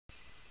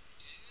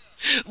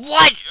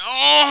What?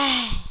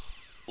 Oh,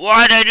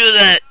 why'd I do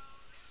that?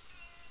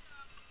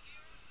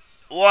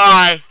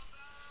 Why?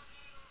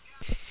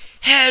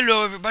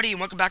 Hello, everybody, and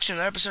welcome back to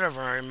another episode of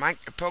our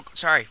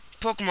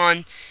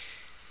Pokemon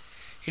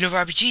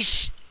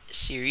UnovaRPG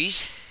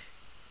series.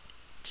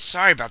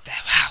 Sorry about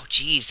that. Wow,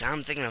 jeez,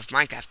 I'm thinking of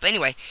Minecraft. But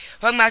anyway,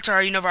 welcome back to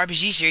our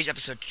UnovaRPG series,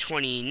 episode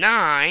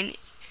 29.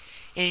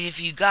 And if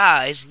you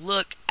guys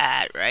look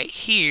at right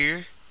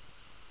here,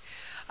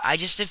 I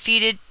just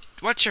defeated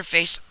what's her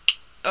face?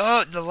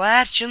 Oh, the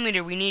last gym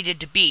leader we needed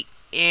to beat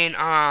in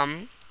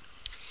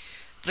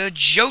the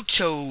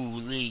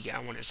Johto League.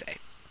 I want to say,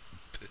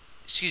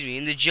 excuse me,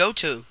 in the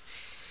Johto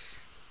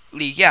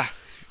League. Yeah.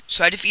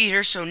 So I defeated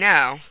her. So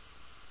now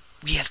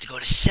we have to go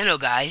to Sinnoh,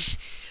 guys.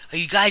 Are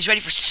you guys ready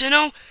for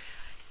Sinnoh?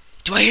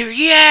 Do I hear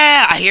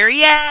yeah? I hear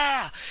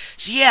yeah.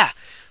 So yeah,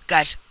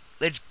 guys,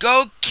 let's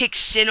go kick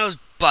Sinnoh's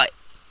butt.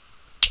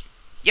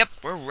 Yep,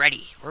 we're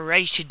ready. We're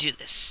ready to do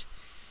this.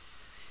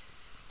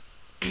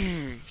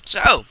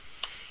 So,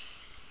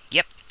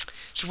 yep.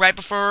 So right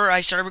before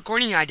I started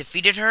recording, I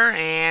defeated her,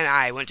 and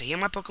I went to heal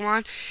my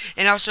Pokemon,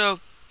 and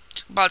also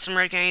bought some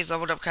rare candies,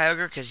 leveled up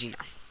Kyogre, because, you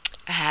know,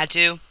 I had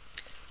to.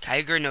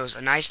 Kyogre knows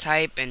an ice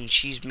type, and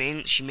she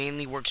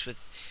mainly works with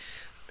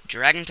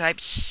dragon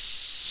types.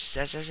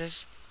 So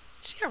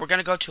yeah, we're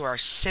gonna go to our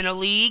Sinnoh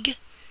League.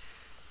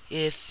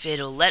 If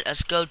it'll let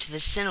us go to the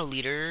Sinnoh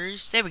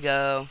leaders. There we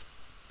go.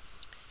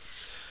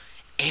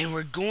 And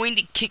we're going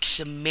to kick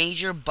some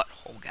major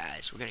butthole,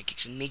 guys. We're going to kick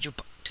some major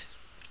butt.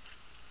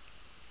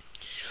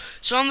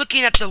 So I'm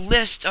looking at the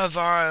list of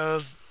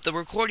the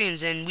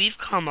recordings, and we've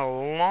come a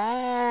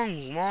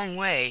long, long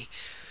way.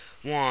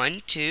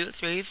 1, 2,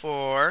 3,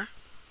 4,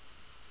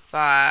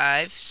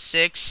 5,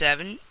 6,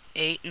 7,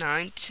 8,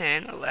 9,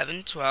 10,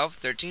 11, 12,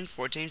 13,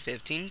 14,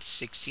 15,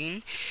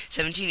 16,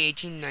 17,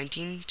 18,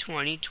 19,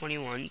 20,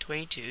 21,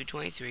 22,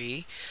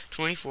 23,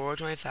 24,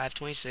 25,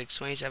 26,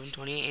 27,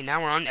 28, and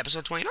now we're on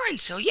episode 29.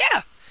 So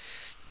yeah,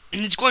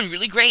 it's going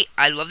really great.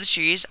 I love the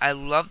series. I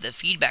love the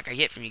feedback I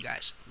get from you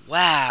guys.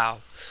 Wow,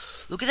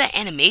 look at that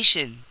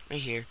animation right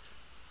here.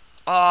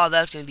 Oh,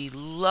 that's going to be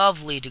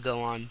lovely to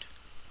go on.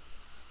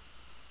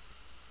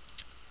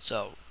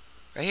 So,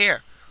 right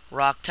here,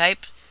 rock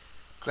type,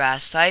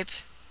 grass type,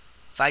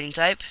 fighting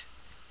type,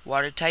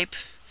 water type,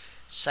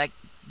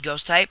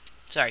 ghost type,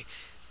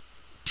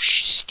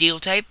 steel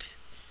type,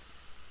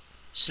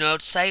 snow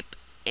type,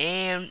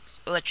 and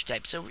electric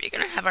type. So we're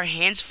going to have our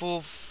hands full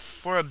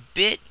for a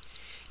bit.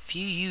 If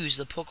you use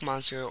the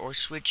Pokemon Center or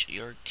switch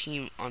your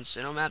team on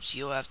Sinnoh maps,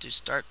 you'll have to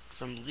start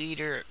from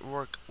leader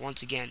work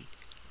once again.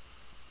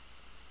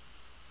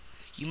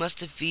 You must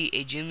defeat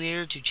a gym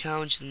leader to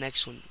challenge the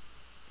next one.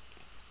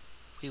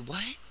 Wait,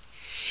 what?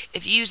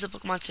 If you use the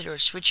Pokemon Center or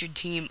switch your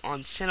team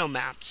on Sinnoh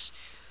maps,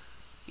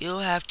 you'll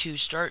have to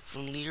start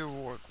from leader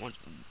work once.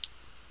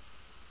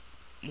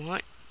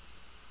 What?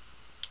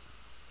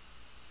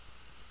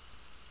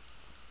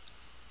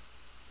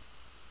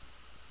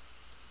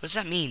 What does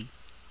that mean?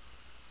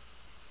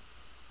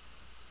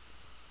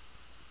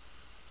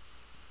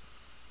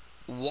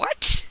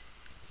 What?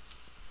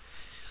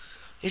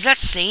 Is that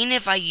saying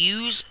if I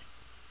use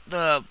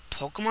the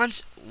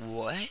Pokemon's?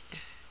 What?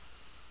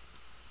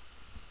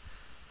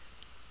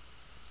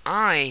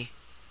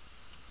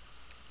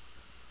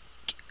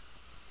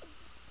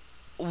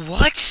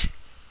 What?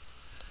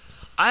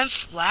 I'm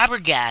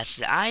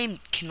flabbergasted. I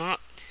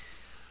cannot.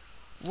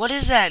 What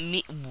does that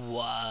mean?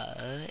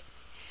 What?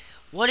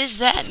 What does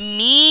that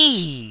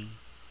mean?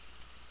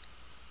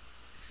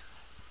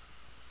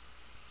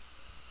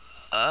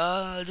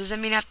 Does that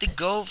mean I have to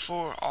go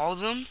for all of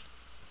them?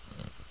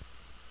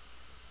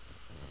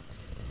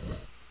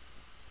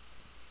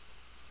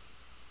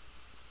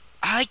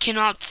 I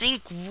cannot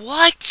think.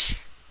 What?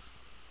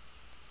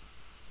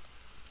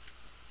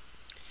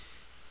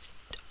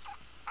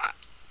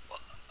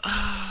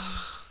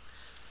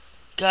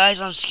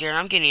 Guys, I'm scared.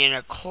 I'm getting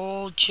a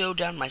cold chill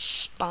down my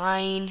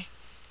spine.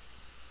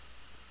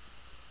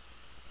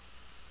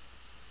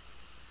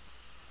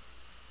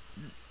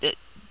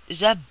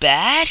 Is that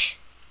bad?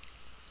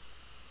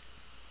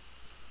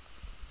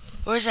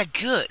 Or is that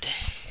good?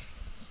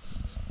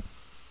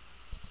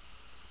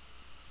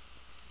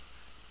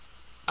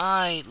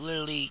 I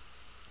literally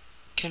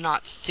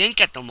cannot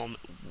think at the moment.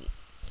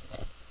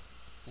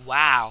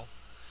 Wow.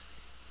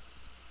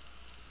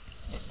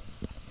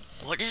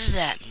 What does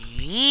that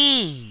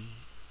mean?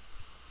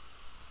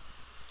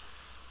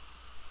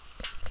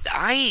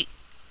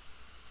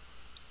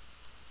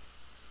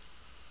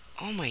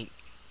 Oh my.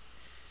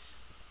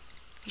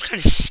 I'm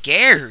kind of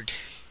scared.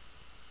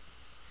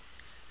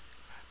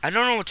 I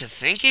don't know what to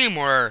think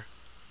anymore.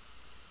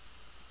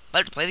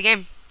 But to play the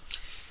game.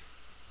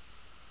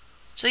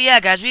 So yeah,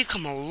 guys, we've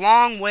come a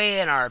long way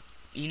in our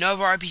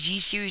UnovaRPG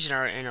series, in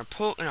our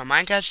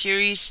Minecraft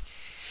series.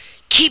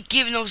 Keep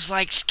giving those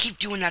likes. Keep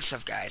doing that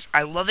stuff, guys.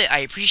 I love it. I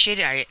appreciate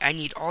it. I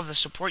need all the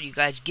support you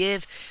guys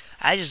give.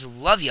 I just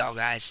love y'all,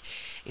 guys.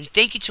 And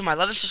thank you to my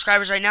 11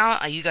 subscribers right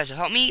now. You guys have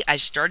helped me. I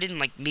started in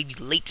like maybe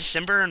late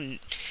December in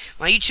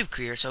my YouTube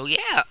career. So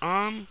yeah,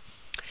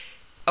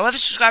 11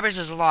 subscribers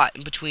is a lot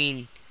in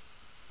between.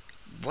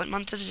 What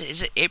month is it?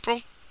 Is it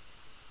April?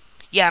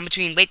 Yeah, in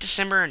between late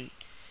December and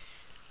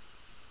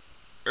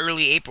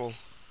early April.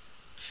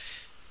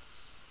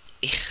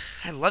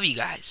 I love you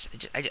guys.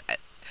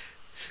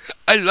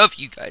 I love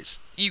you guys.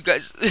 You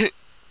guys,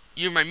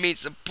 you're my main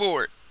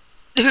support.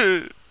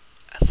 I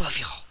love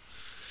y'all.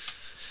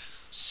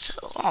 So,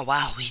 oh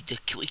wow, we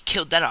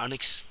killed that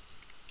Onyx.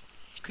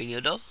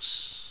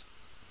 Greeniodos.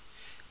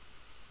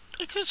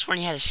 I could have sworn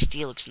he had a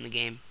Steelix in the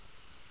game.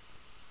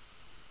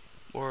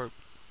 Or,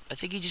 I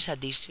think he just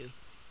had these two.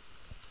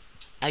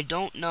 I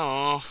don't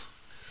know.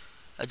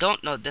 I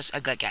don't know this.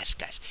 Guys,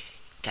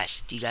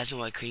 do you guys know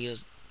what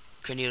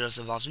Greeniodos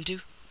evolves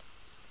into?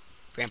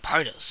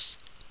 Rampardos.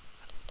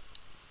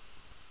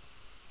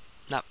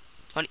 Not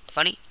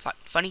funny, not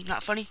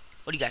funny?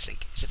 What do you guys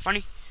think? Is it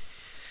funny?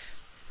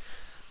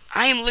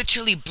 I am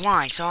literally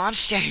blind, so I'm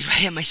staring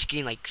right at my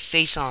screen, like,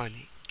 face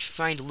on,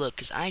 trying to look,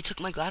 because I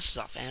took my glasses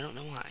off, and I don't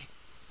know why.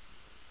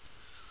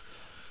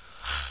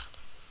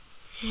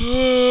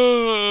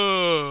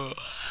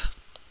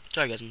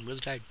 Sorry guys, I'm really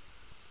tired.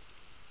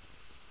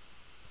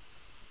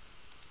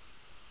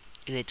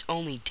 And it's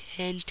only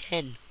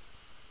 10:10.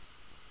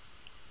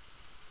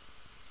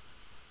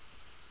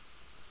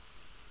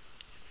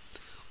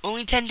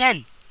 Only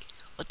 10:10.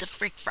 What the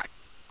frick, frack.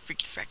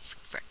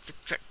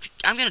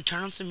 I'm gonna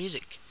turn on some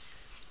music.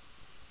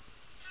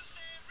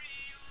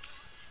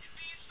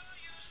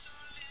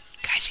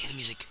 Guys, hear the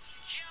music.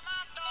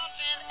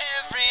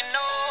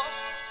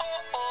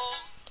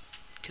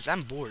 Cause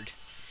I'm bored.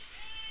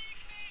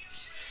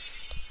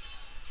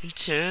 And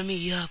turn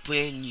me up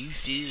when you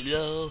feel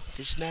low.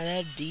 This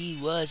melody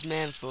was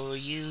meant for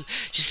you.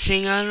 Just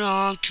sing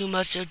along to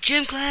my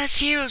gym class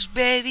heroes,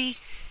 baby.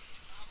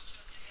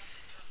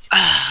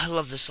 I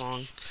love this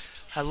song.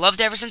 I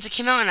loved it ever since it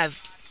came out, and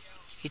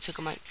he took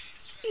my.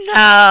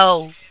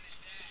 No.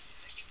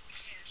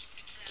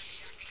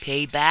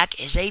 Payback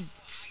is a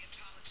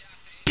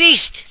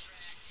beast.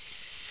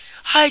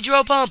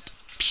 Hydro pump.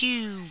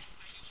 Pew.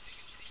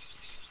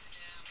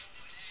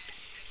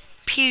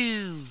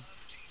 Pew.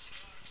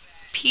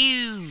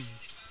 Pew.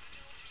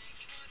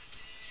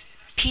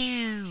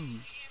 Pew.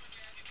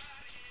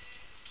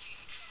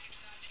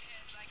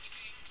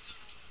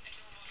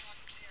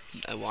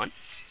 I won.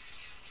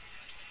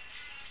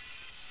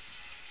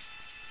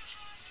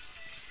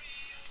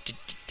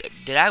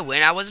 Did I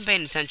win? I wasn't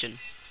paying attention.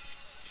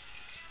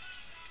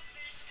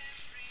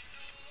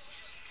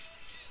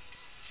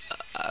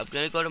 I'm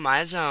gonna go to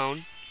my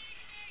zone.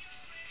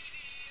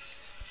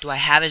 Do I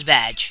have his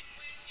badge?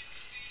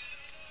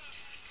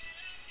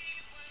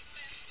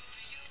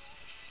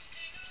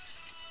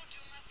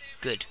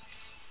 Good.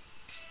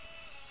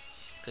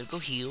 Gonna go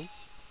heal.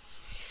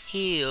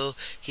 Heal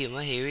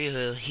my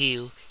hero,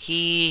 heal.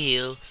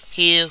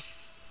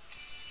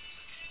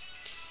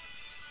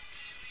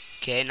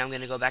 Okay, now I'm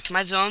gonna go back to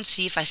my zone,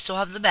 see if I still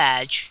have the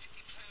badge.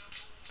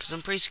 Because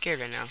I'm pretty scared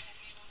right now.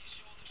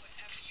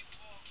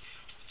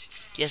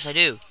 Yes, I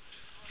do.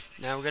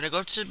 Now we're gonna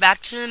go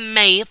back to the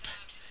map.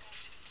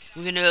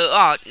 We're gonna go,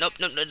 oh, nope,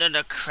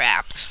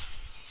 crap.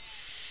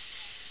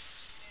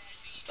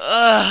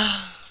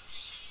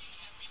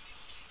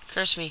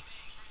 Curse me.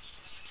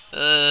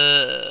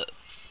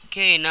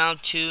 Okay, now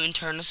to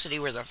Internal City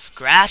where the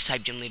grass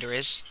type gym leader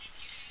is.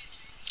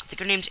 I think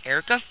her name's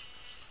Erica.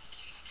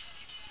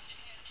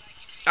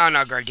 Oh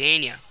no,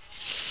 Gardenia.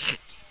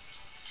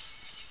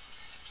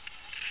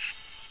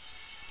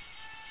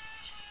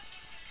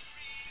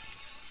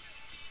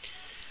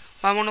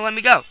 Why won't it let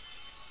me go?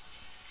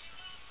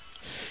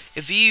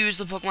 If you use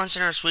the Pokemon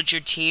Center or switch your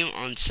team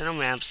on center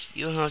maps,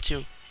 you'll have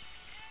to.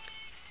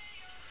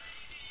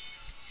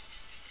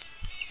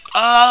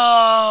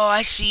 Oh,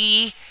 I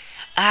see.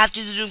 I have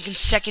to do them in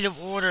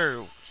consecutive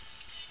order.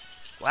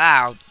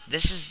 Wow,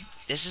 this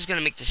is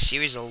gonna make the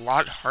series a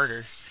lot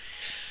harder.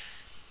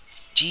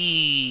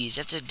 Jeez,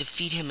 I have to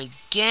defeat him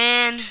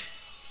again.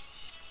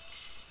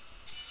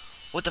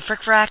 What the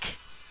frick frack?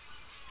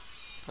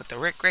 What the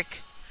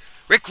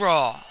Rick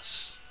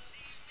Ross.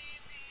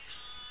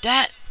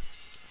 That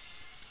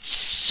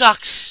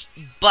sucks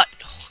butt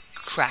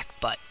crack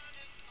butt.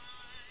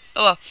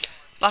 Oh well.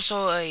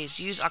 Blastoise,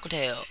 use Aqua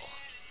Tail.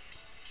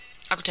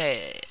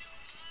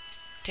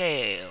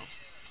 Tail.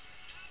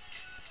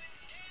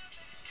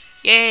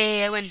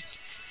 Yay, I win.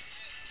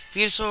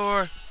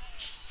 Venusaur.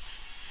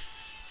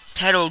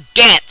 Pedal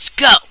dance,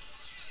 go!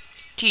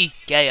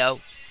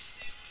 TKO.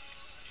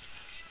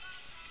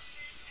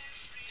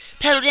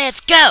 Pedal dance,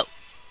 go!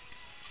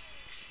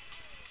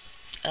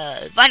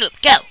 Vine Whip,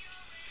 go!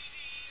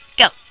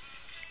 Go!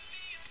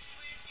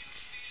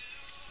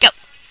 Go!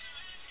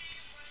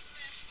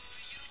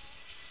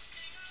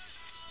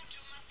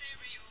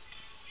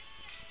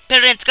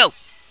 Pedal dance, go!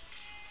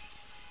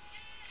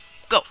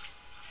 Go!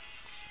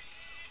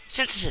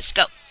 Synthesis,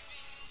 go!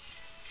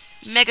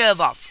 Mega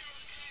Evolve.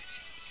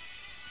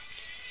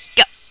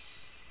 Go!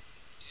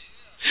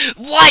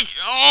 What?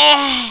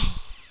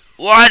 Oh!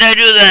 Why'd I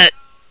do that?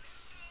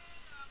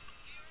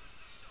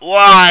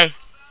 Why?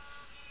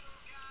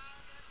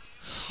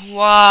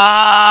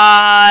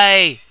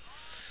 Why?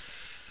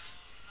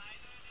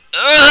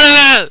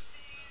 Ugh!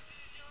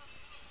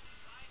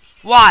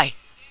 Why?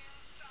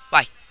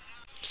 Why?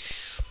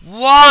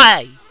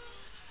 Why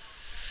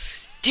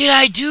did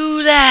I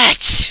do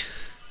that?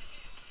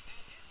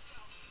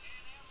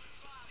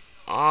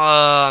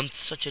 Oh, I'm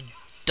such a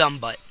dumb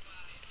butt.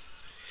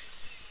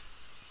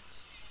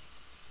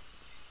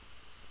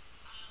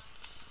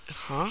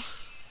 Huh?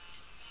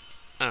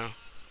 Oh.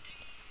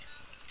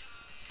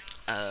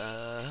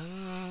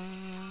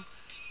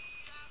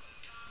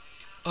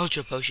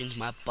 Ultra potions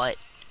my butt.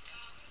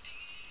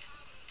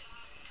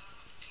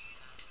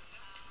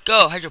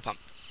 Go, hydro pump.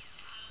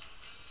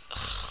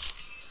 Ugh.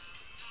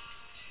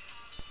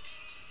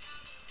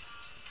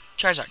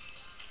 Charizard.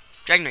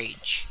 Dragon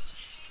Rage.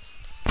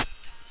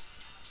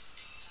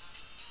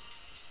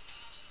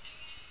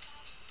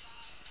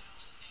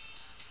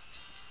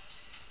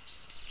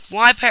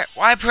 Why?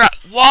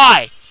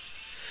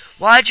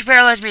 Why did you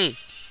paralyze me?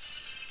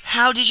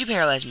 How did you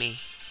paralyze me?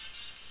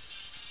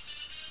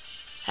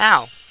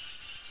 How?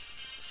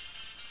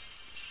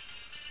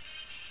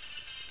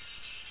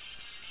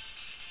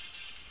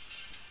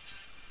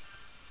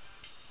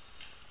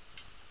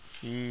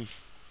 Hmm.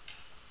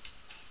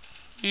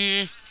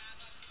 Hmm.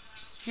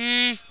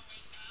 Hmm.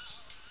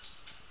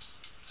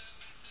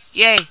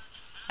 Yay!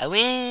 I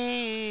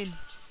win!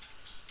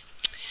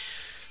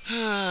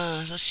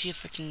 Let's see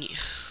if I can...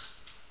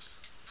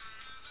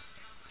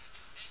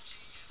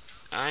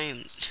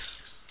 I'm...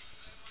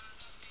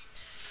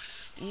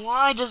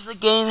 Why does the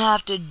game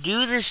have to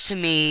do this to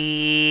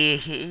me?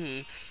 That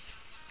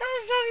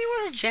is not even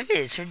what her gym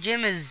is. Her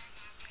gym is...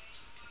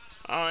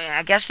 Oh, yeah,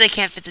 I guess they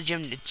can't fit the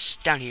gym. It's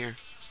down here.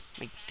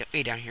 Like,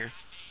 way down here.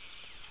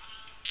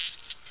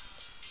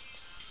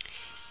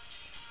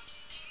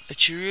 A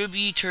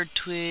Cherubi,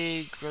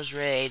 Turtwig,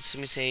 Roserade,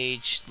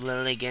 Simisage,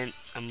 Lilligant,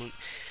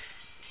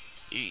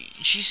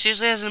 she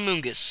seriously has an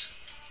Amoonguss.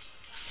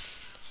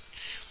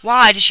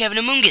 Why does she have an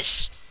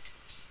Amoonguss?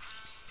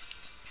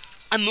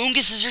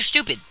 Amoongusses are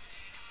stupid.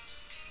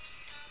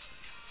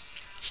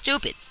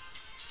 Stupid.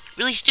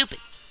 Really stupid.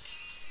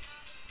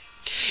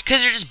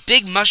 Because they're just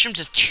big mushrooms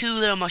with two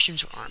little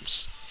mushrooms for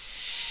arms.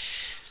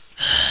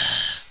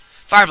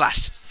 Fire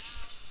Blast.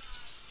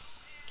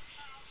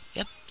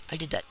 Yep, I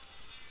did that.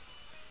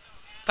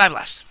 Fire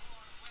Blast.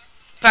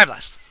 Fire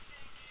Blast.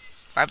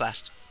 Fire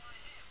Blast.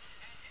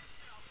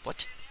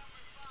 What?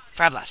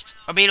 Fire Blast.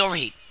 Or being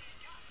Overheat.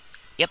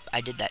 Yep,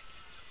 I did that.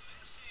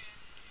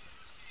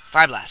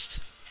 Fire Blast.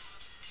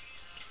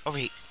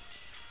 Overheat.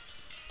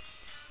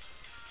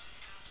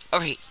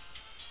 Overheat.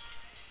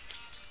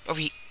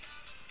 Overheat.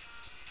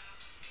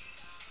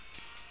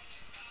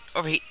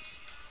 Overheat.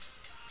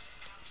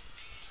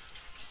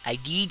 I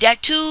did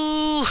that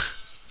too.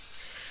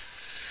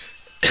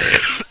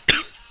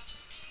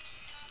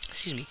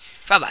 Excuse me.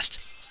 Fire Blast.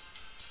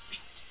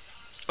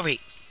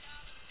 Overheat.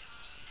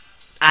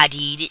 I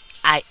did it.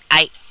 I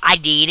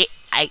did it.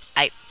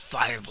 I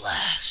Fire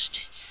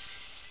Blast.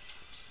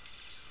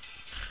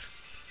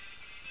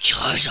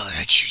 Charizard,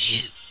 I choose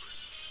you.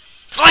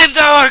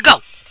 Flamethrower,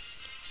 go!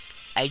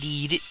 I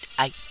did it.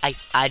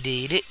 I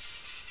did it.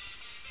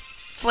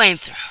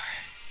 Flamethrower.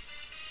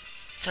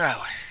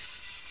 Thrower.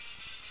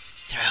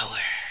 Thrower.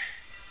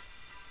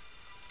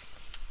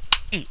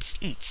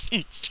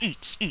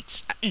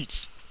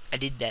 I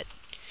did that.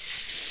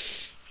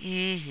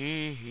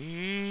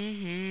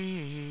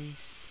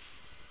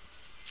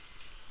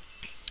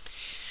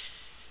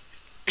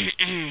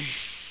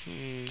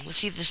 Let's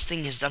see if this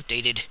thing is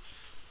updated.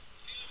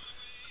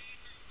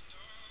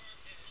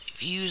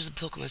 If you use the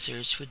Pokemon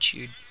Center, switch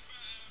your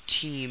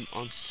team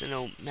on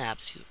Sinnoh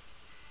maps.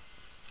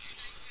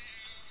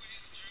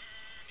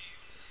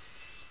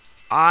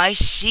 I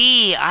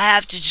see. I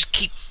have to just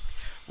keep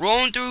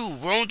rolling through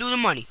the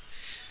money.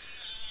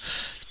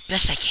 The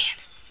best I can.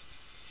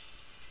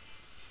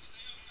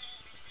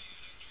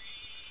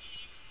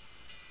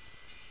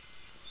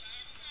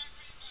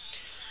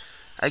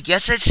 I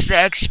guess it's the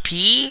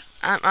XP.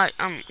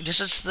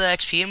 Guess it's the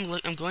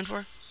XP I'm going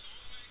for.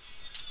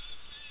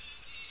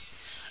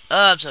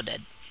 I'm so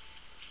dead.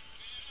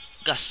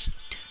 Gust.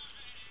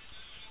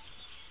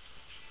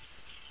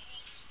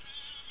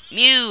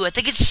 Mew. I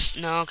think it's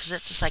no, because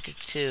it's a psychic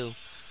too.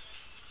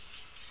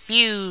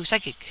 Mew.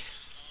 Psychic.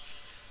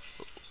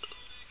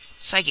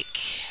 Psychic.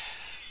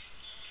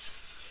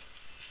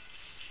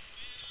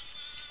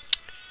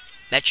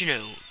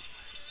 Metronome.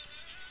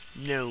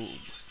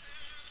 Gnome.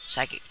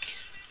 Psychic.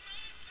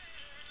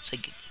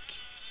 Psychic.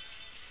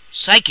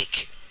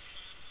 Psychic.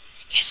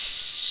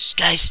 Yes,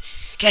 guys,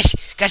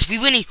 we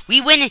winning, we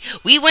winning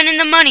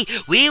the money,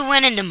 we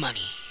winning the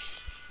money.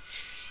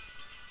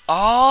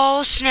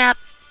 Oh snap!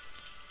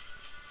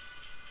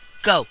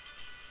 Go.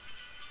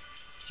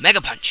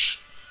 Mega Punch.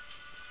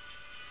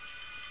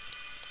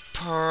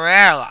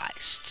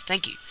 Paralyzed.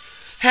 Thank you.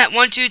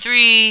 1, 2,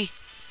 3.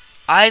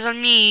 Eyes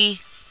on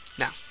me.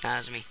 No, not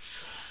eyes on me.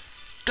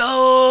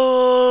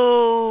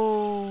 Go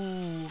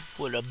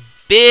for the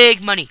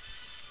big money.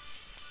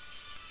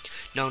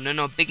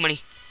 No, big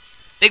money.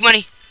 Big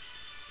money.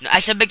 No, I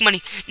said big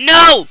money.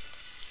 No!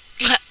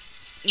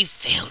 You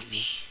failed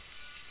me.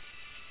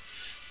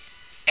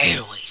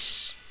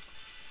 Airways.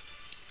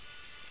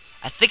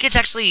 I think it's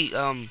actually,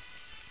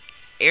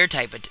 air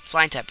type,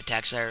 flying type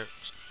attacks that are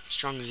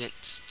strong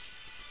against,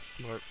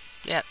 or,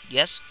 yeah,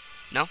 yes?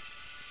 No?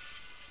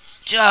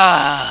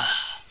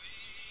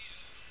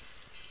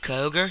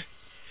 Koger,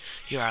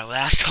 you're our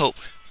last hope.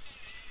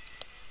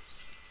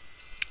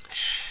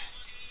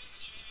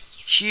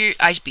 Sheer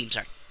ice beam,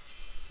 sorry.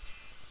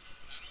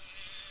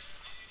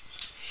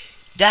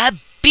 That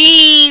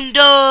beam,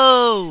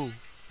 though!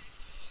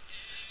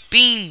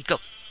 Beam, go.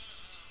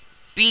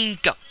 Beam,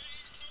 go.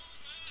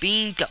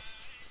 Beam, go.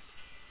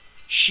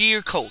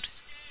 Sheer cold.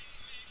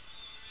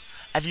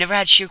 I've never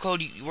had sheer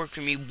cold work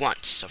for me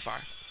once so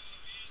far.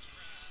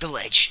 The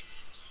ledge.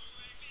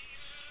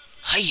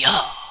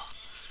 Hiya!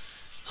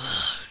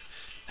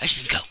 Ice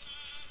beam, go.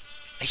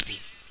 Ice beam.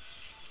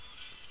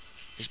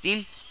 Ice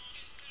beam.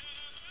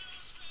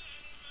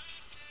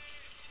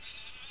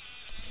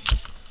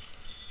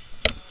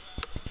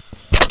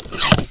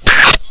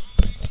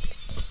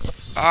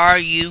 Are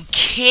you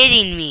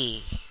kidding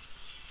me?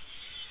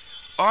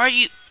 Are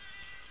you?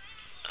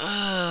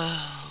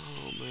 Oh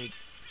my.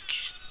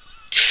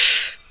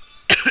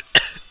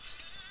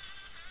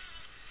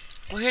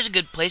 Well, here's a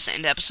good place to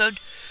end the episode.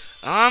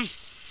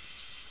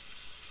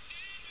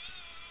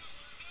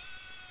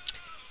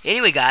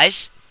 Anyway,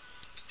 guys,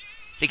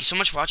 thank you so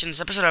much for watching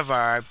this episode of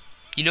our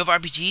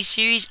UnovaRPG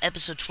series,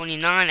 episode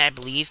 29, I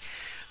believe.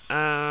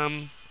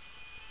 Go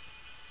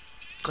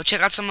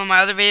check out some of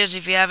my other videos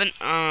if you haven't.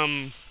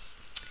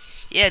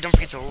 Yeah, don't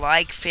forget to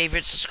like,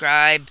 favorite,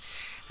 subscribe,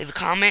 leave a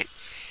comment.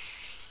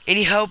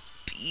 Any help,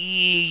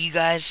 you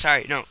guys?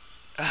 Sorry, no.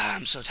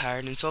 I'm so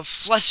tired and so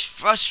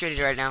frustrated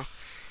right now.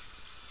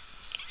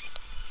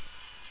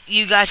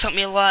 You guys help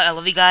me a lot. I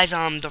love you guys.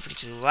 Don't forget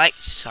to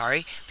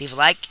leave a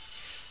like,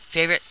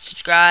 favorite,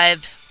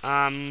 subscribe,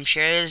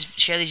 share these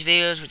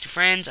videos with your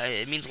friends.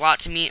 It means a lot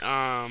to me.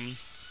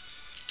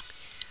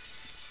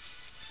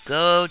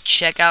 Go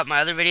check out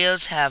my other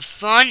videos. Have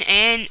fun,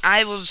 and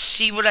I will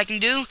see what I can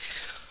do.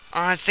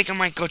 I think I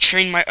might go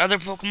train my other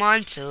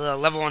Pokemon to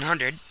level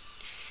 100.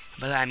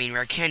 But I mean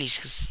rare candies,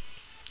 because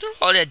they're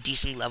all at a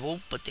decent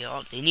level, but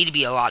they need to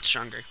be a lot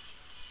stronger.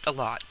 A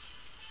lot.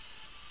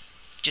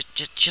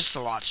 Just a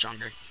lot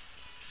stronger.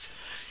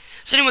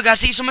 So anyway, guys,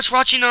 thank you so much for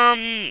watching.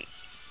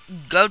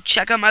 Go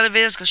check out my other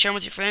videos. Go share them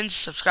with your friends.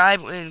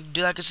 Subscribe and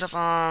do that good stuff.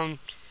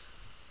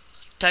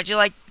 Talk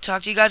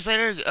to you guys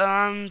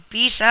later.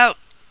 Peace out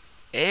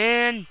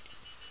and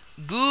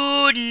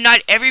good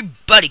night,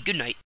 everybody. Good night.